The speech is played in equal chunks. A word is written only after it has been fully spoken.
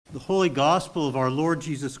Holy Gospel of our Lord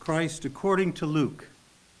Jesus Christ according to Luke.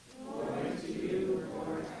 Glory to you,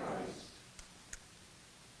 Lord Christ.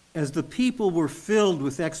 As the people were filled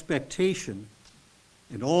with expectation,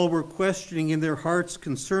 and all were questioning in their hearts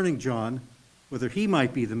concerning John, whether he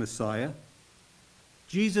might be the Messiah,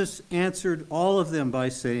 Jesus answered all of them by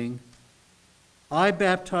saying, I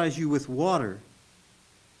baptize you with water.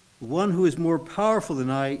 The one who is more powerful than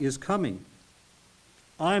I is coming.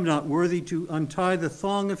 I am not worthy to untie the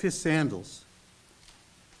thong of his sandals.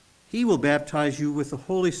 He will baptize you with the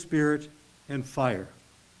Holy Spirit and fire.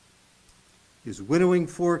 His winnowing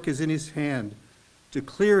fork is in his hand to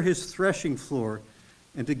clear his threshing floor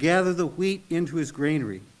and to gather the wheat into his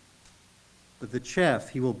granary. But the chaff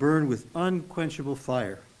he will burn with unquenchable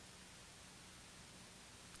fire.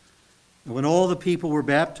 And when all the people were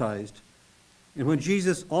baptized, and when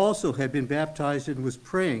Jesus also had been baptized and was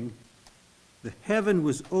praying, the heaven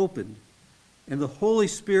was opened, and the Holy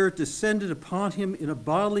Spirit descended upon him in a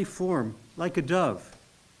bodily form like a dove.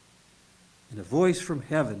 And a voice from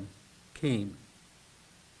heaven came,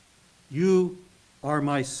 You are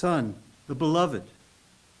my Son, the Beloved.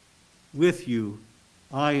 With you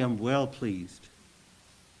I am well pleased.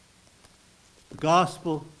 The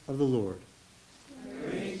Gospel of the Lord.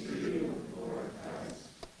 Praise to you, Lord Christ.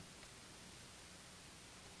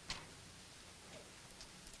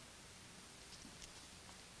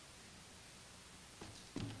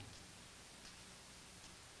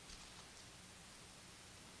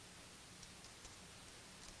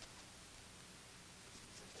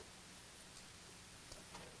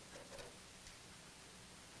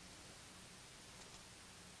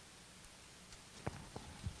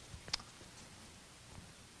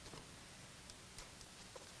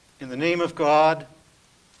 In the name of God,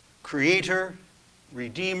 Creator,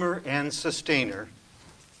 Redeemer, and Sustainer.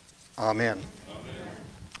 Amen. Amen.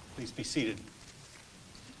 Please be seated.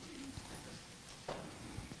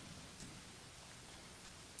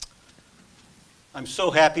 I'm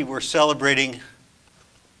so happy we're celebrating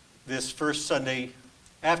this first Sunday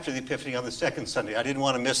after the Epiphany on the second Sunday. I didn't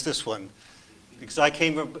want to miss this one because I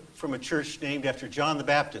came from a church named after John the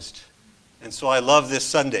Baptist, and so I love this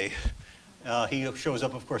Sunday. He shows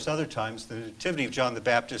up, of course, other times, the Nativity of John the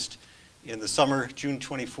Baptist in the summer, June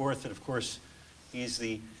 24th, and of course, he's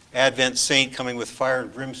the Advent saint coming with fire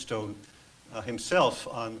and brimstone himself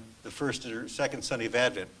on the first or second Sunday of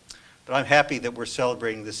Advent. But I'm happy that we're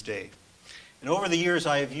celebrating this day. And over the years,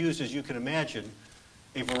 I have used, as you can imagine,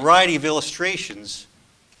 a variety of illustrations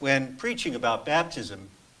when preaching about baptism.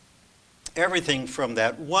 Everything from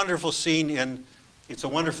that wonderful scene in It's a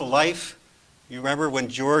Wonderful Life. You remember when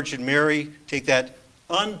George and Mary take that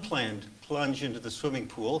unplanned plunge into the swimming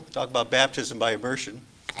pool, talk about baptism by immersion,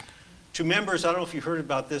 to members, I don't know if you heard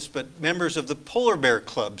about this, but members of the polar bear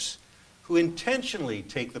clubs who intentionally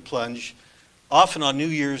take the plunge, often on New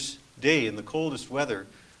Year's Day in the coldest weather,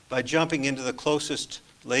 by jumping into the closest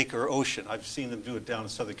lake or ocean. I've seen them do it down in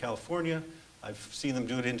Southern California. I've seen them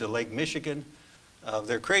do it into Lake Michigan.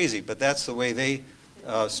 They're crazy, but that's the way they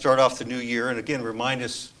start off the new year, and again, remind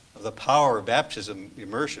us of the power of baptism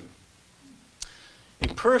immersion. A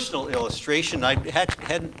personal illustration, I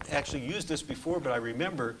hadn't actually used this before, but I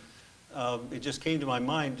remember it just came to my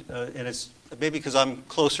mind, and it's maybe because I'm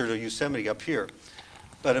closer to Yosemite up here.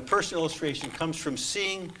 But a personal illustration comes from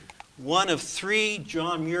seeing one of 3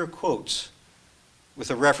 John Muir quotes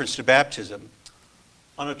with a reference to baptism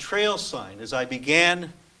on a trail sign as I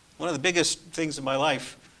began one of the biggest things in my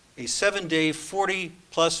life, a 7-day,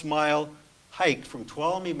 40-plus mile hike from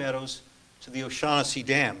Tuolumne Meadows to the O'Shaughnessy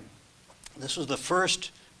Dam. This was the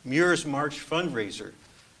first Muir's March fundraiser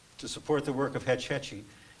to support the work of Hetch Hetchy.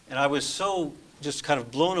 And I was so just kind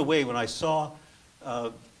of blown away when I saw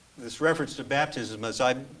this reference to baptism as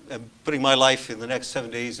I'm putting my life in the next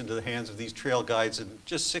 7 days into the hands of these trail guides and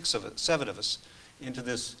just 7 of us into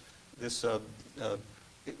this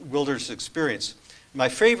wilderness experience. My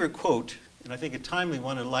favorite quote, and I think a timely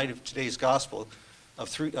one in light of today's gospel,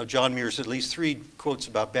 of John Muir's at least 3 quotes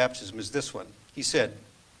about baptism, is this one. He said,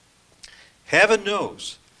 Heaven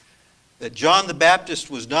knows that John the Baptist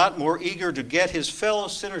was not more eager to get his fellow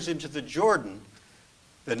sinners into the Jordan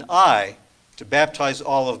than I to baptize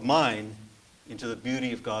all of mine into the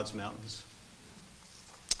beauty of God's mountains.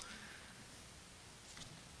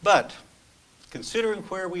 But considering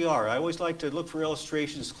where we are, I always like to look for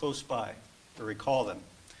illustrations close by to recall them.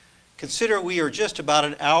 Consider we are just about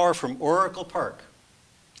an hour from Oracle Park.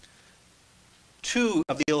 2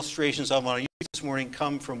 of the illustrations I want to use this morning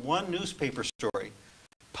come from one newspaper story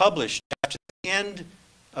published after the end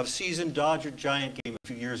of season Dodger-Giant game a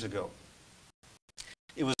few years ago.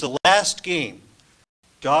 It was the last game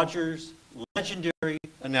Dodgers legendary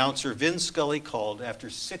announcer Vin Scully called after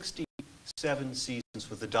 67 seasons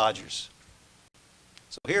with the Dodgers.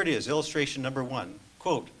 So here it is, illustration number 1.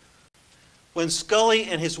 Quote, "When Scully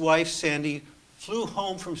and his wife Sandy flew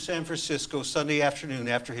home from San Francisco Sunday afternoon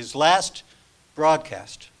after his last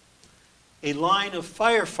broadcast, a line of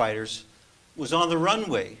firefighters was on the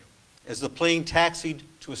runway as the plane taxied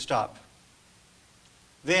to a stop.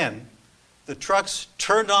 Then, the trucks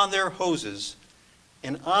turned on their hoses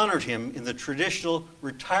and honored him in the traditional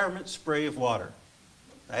retirement spray of water."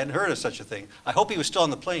 I hadn't heard of such a thing. I hope he was still on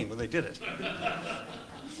the plane when they did it.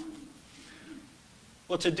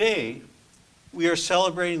 Well, today, we are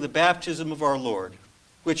celebrating the baptism of our Lord,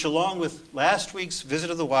 which, along with last week's visit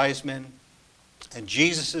of the wise men and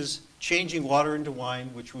Jesus' changing water into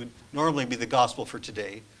wine, which would normally be the gospel for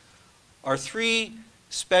today, are 3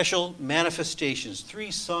 special manifestations, 3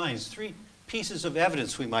 signs, 3 pieces of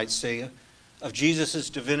evidence, we might say, of Jesus'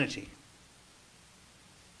 divinity.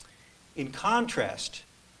 In contrast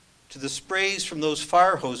to the sprays from those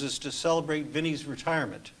fire hoses to celebrate Vinny's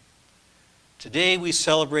retirement, today we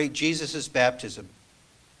celebrate Jesus' baptism.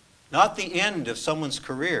 Not the end of someone's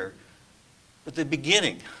career, but the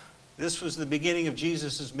beginning. This was the beginning of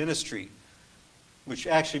Jesus' ministry, which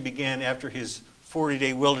actually began after his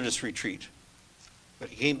 40-day wilderness retreat. But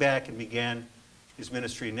he came back and began his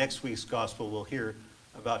ministry. Next week's gospel, we'll hear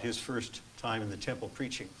about his first time in the temple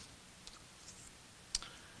preaching.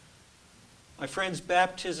 My friends,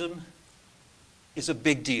 baptism is a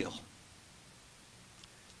big deal.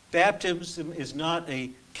 Baptism is not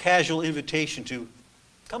a casual invitation to,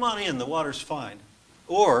 "Come on in, the water's fine,"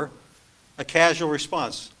 or a casual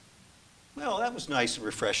response, "Well, that was nice and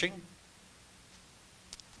refreshing."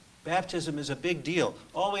 Baptism is a big deal.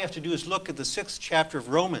 All we have to do is look at the 6th chapter of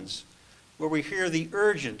Romans, where we hear the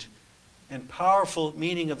urgent and powerful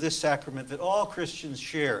meaning of this sacrament that all Christians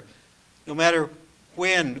share, no matter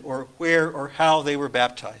when or where or how they were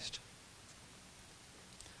baptized.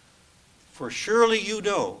 "For surely you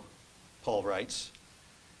know," Paul writes,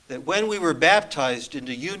 "that when we were baptized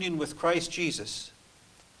into union with Christ Jesus,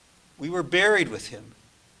 we were buried with him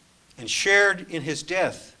and shared in his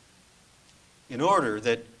death, in order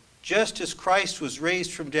that just as Christ was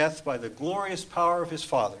raised from death by the glorious power of his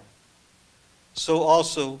Father, so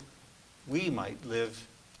also we might live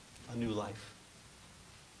a new life."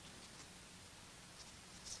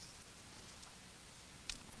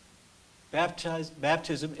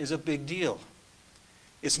 Baptism is a big deal.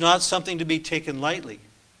 It's not something to be taken lightly.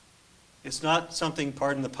 It's not something,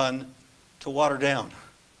 pardon the pun, to water down.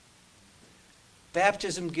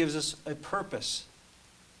 Baptism gives us a purpose,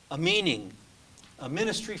 a meaning, a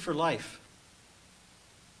ministry for life.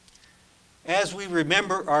 As we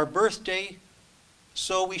remember our birthday,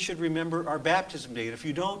 so we should remember our baptism date. If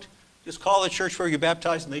you don't, just call the church where you're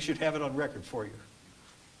baptized and they should have it on record for you.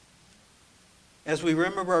 As we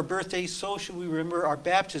remember our birthday, so should we remember our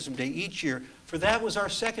baptism day each year, for that was our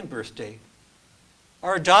 2nd birthday,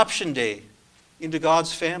 our adoption day into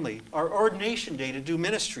God's family, our ordination day to do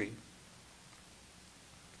ministry,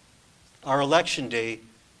 our election day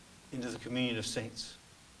into the communion of saints.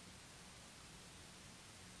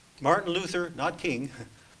 Martin Luther, not King,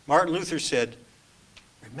 Martin Luther said,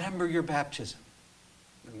 "Remember your baptism."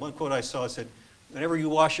 And one quote I saw said, "Whenever you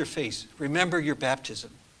wash your face, remember your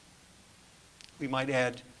baptism." We might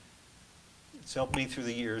add, it's helped me through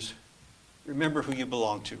the years, remember who you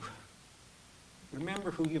belong to. Remember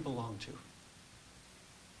who you belong to.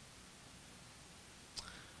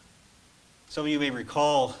 Some of you may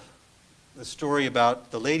recall the story about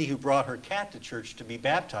the lady who brought her cat to church to be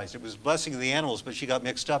baptized. It was blessing of the animals, but she got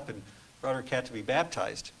mixed up and brought her cat to be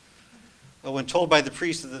baptized. Well, when told by the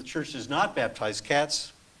priest that the church does not baptize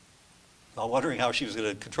cats, while wondering how she was going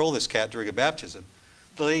to control this cat during a baptism,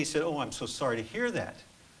 the lady said, "Oh, I'm so sorry to hear that.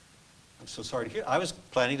 I'm so sorry to hear. I was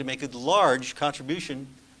planning to make a large contribution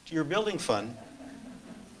to your building fund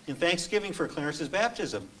in thanksgiving for Clarence's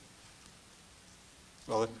baptism."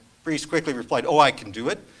 Well, the priest quickly replied, "Oh, I can do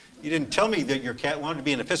it. You didn't tell me that your cat wanted to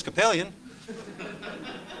be an Episcopalian."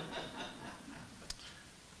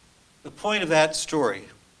 The point of that story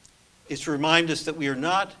is to remind us that we are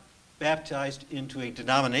not baptized into a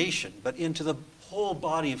denomination, but into the whole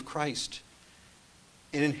body of Christ,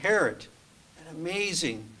 and inherit an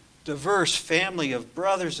amazing, diverse family of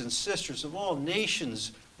brothers and sisters of all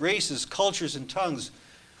nations, races, cultures, and tongues,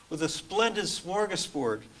 with a splendid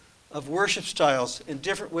smorgasbord of worship styles and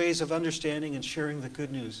different ways of understanding and sharing the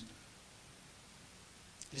good news.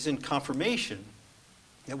 It is in confirmation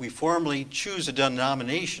that we formally choose a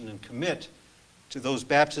denomination and commit to those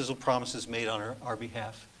baptismal promises made on our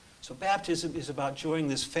behalf. So baptism is about joining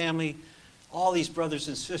this family, all these brothers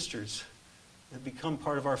and sisters that become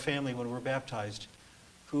part of our family when we're baptized,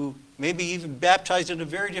 who may be even baptized in a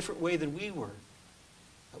very different way than we were.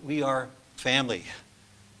 But we are family.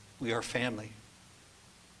 We are family.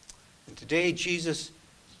 And today Jesus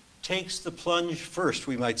takes the plunge first,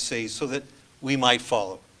 we might say, so that we might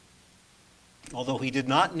follow. Although he did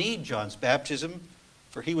not need John's baptism,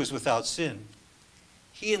 for he was without sin,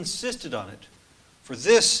 he insisted on it, for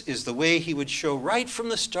this is the way he would show right from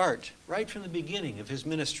the start, right from the beginning of his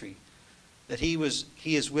ministry, that he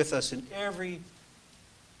is with us in every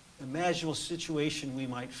imaginable situation we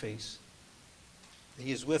might face.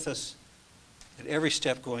 He is with us at every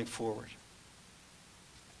step going forward.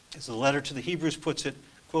 As the letter to the Hebrews puts it,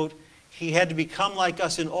 quote, he had to become like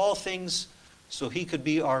us in all things so he could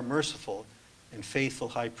be our merciful and faithful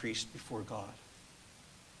high priest before God.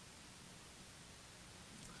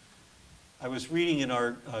 I was reading in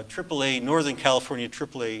our AAA, Northern California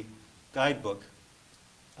AAA guidebook,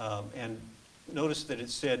 and noticed that it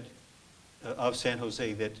said of San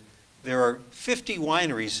Jose that there are 50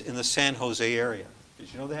 wineries in the San Jose area.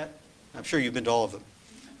 Did you know that? I'm sure you've been to all of them.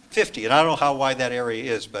 50, and I don't know how wide that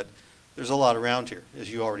area is, but there's a lot around here,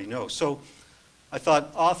 as you already know. So I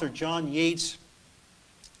thought author John Yates'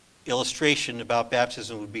 illustration about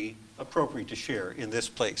baptism would be appropriate to share in this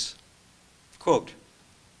place. Quote,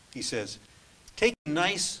 he says, take a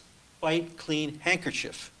nice, white, clean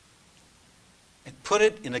handkerchief and put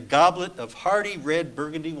it in a goblet of hearty red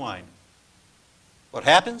Burgundy wine. What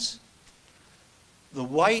happens? The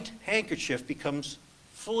white handkerchief becomes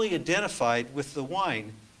fully identified with the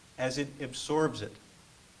wine as it absorbs it.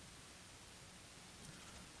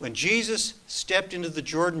 When Jesus stepped into the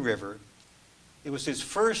Jordan River, it was his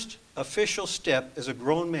first official step as a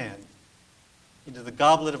grown man into the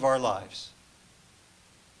goblet of our lives.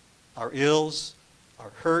 Our ills,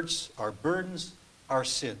 our hurts, our burdens, our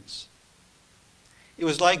sins. It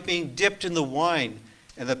was like being dipped in the wine,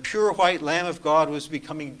 and the pure white Lamb of God was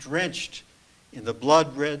becoming drenched in the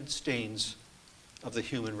blood-red stains of the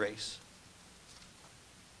human race.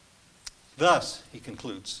 Thus, he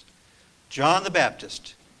concludes, John the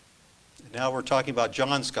Baptist, and now we're talking about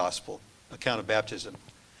John's gospel account of baptism,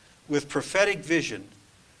 with prophetic vision,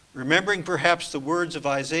 remembering perhaps the words of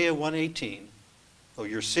Isaiah 1:18, though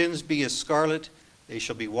your sins be as scarlet, they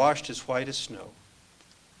shall be washed as white as snow.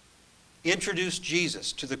 Introduced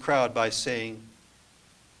Jesus to the crowd by saying,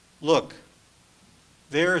 look,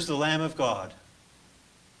 there is the Lamb of God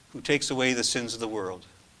who takes away the sins of the world.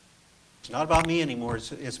 It's not about me anymore,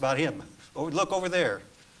 it's about him. Oh, look over there.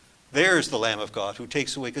 There's the Lamb of God who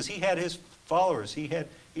takes away, because he had his followers. He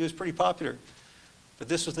was pretty popular. But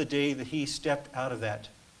this was the day that he stepped out of that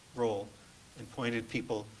role and pointed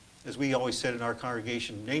people, as we always said in our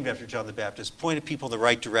congregation, named after John the Baptist, pointed people in the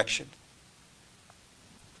right direction.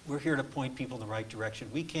 We're here to point people in the right direction.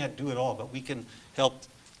 We can't do it all, but we can help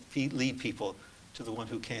lead people to the one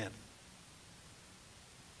who can.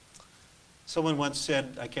 Someone once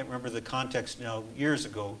said, I can't remember the context now, years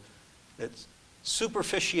ago, that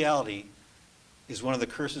superficiality is one of the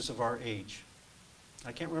curses of our age.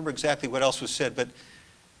 I can't remember exactly what else was said, but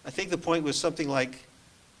I think the point was something like,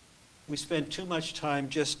 we spend too much time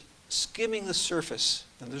just skimming the surface,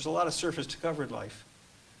 and there's a lot of surface to cover in life,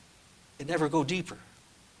 and never go deeper.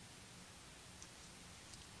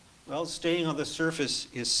 Well, staying on the surface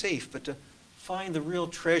is safe, but to find the real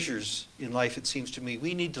treasures in life, it seems to me,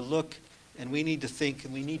 we need to look and we need to think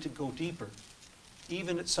and we need to go deeper,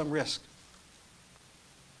 even at some risk.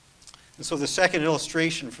 And so the second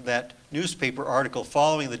illustration from that newspaper article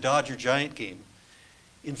following the Dodger-Giant game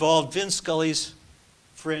involved Vin Scully's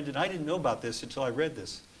friend, and I didn't know about this until I read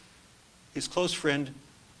this, his close friend,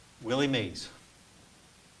 Willie Mays.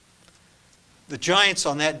 The Giants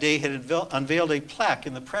on that day had unveiled a plaque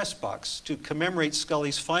in the press box to commemorate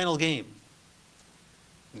Scully's final game.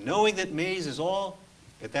 Knowing that Mays is all,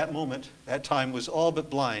 at that moment, that time, was all but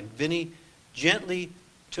blind, Vinny gently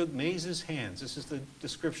took Mays' hands, this is the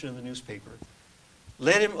description in the newspaper,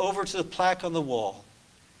 led him over to the plaque on the wall,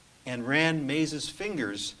 and ran Mays'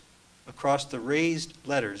 fingers across the raised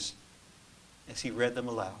letters as he read them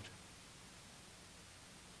aloud.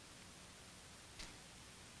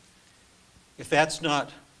 If that's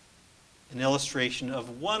not an illustration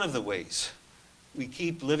of one of the ways we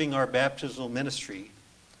keep living our baptismal ministry,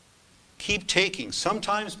 keep taking,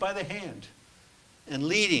 sometimes by the hand, and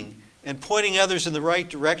leading and pointing others in the right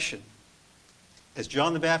direction, as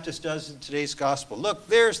John the Baptist does in today's gospel. Look,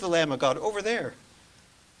 there's the Lamb of God over there.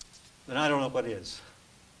 Then I don't know what is.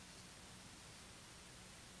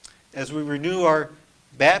 As we renew our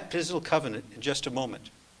baptismal covenant in just a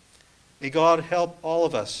moment, may God help all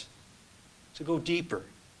of us to go deeper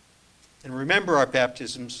and remember our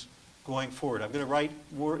baptisms going forward. I'm going to write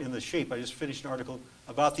more in the shape. I just finished an article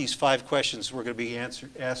about these 5 questions we're going to be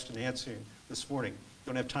asked and answering this morning.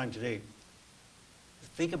 Don't have time today.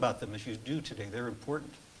 Think about them as you do today. They're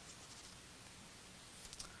important.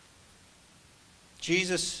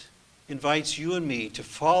 Jesus invites you and me to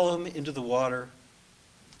follow him into the water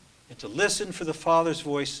and to listen for the Father's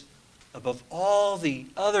voice above all the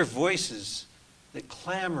other voices that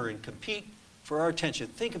clamor and compete for our attention.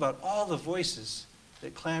 Think about all the voices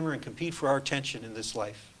that clamor and compete for our attention in this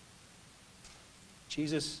life.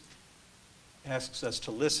 Jesus asks us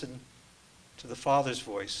to listen to the Father's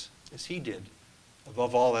voice as he did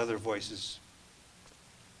above all other voices.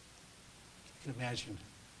 You can imagine.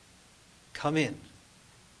 Come in.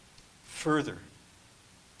 Further.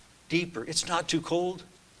 Deeper. It's not too cold.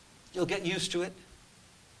 You'll get used to it.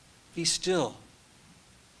 Be still.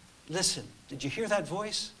 Listen. Did you hear that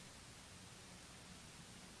voice?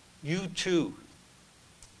 You too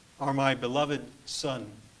are my beloved son.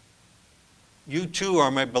 You too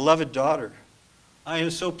are my beloved daughter. I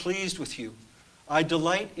am so pleased with you. I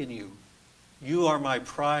delight in you. You are my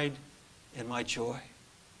pride and my joy.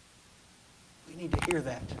 We need to hear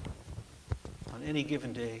that on any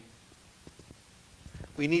given day.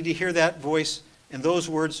 We need to hear that voice and those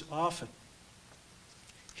words often.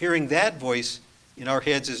 Hearing that voice in our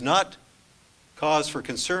heads is not cause for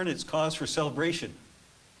concern, it's cause for celebration.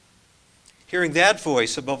 Hearing that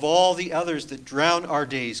voice above all the others that drown our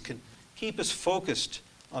days can keep us focused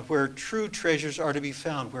on where true treasures are to be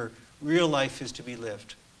found, where real life is to be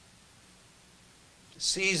lived. To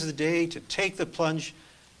seize the day, to take the plunge,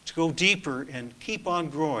 to go deeper and keep on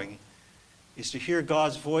growing is to hear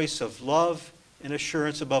God's voice of love and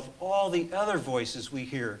assurance above all the other voices we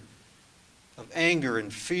hear of anger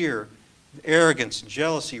and fear, arrogance and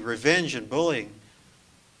jealousy, revenge and bullying.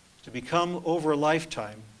 To become over a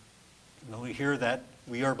lifetime, and we hear that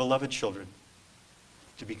we are beloved children.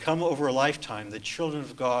 To become over a lifetime the children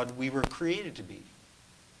of God we were created to be.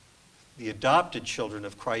 The adopted children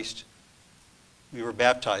of Christ we were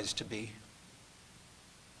baptized to be.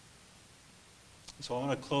 So I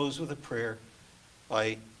want to close with a prayer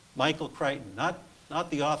by Michael Crichton, not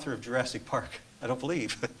the author of Jurassic Park, I don't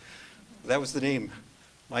believe. That was the name,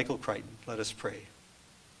 Michael Crichton. Let us pray.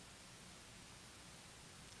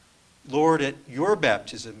 Lord, at your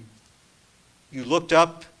baptism, you looked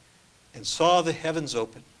up and saw the heavens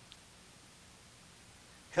open.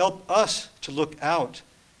 Help us to look out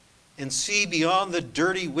and see beyond the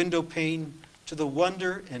dirty window pane to the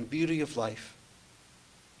wonder and beauty of life.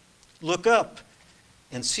 Look up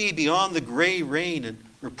and see beyond the gray rain and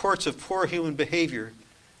reports of poor human behavior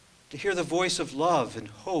to hear the voice of love and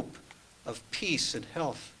hope, of peace and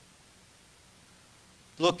health.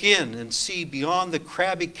 Look in and see beyond the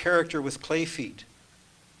crabby character with clay feet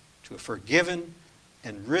to a forgiven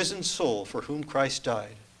and risen soul for whom Christ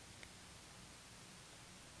died.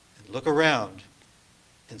 And look around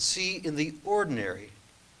and see in the ordinary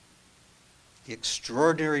the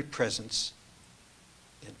extraordinary presence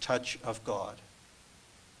and touch of God.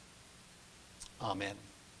 Amen.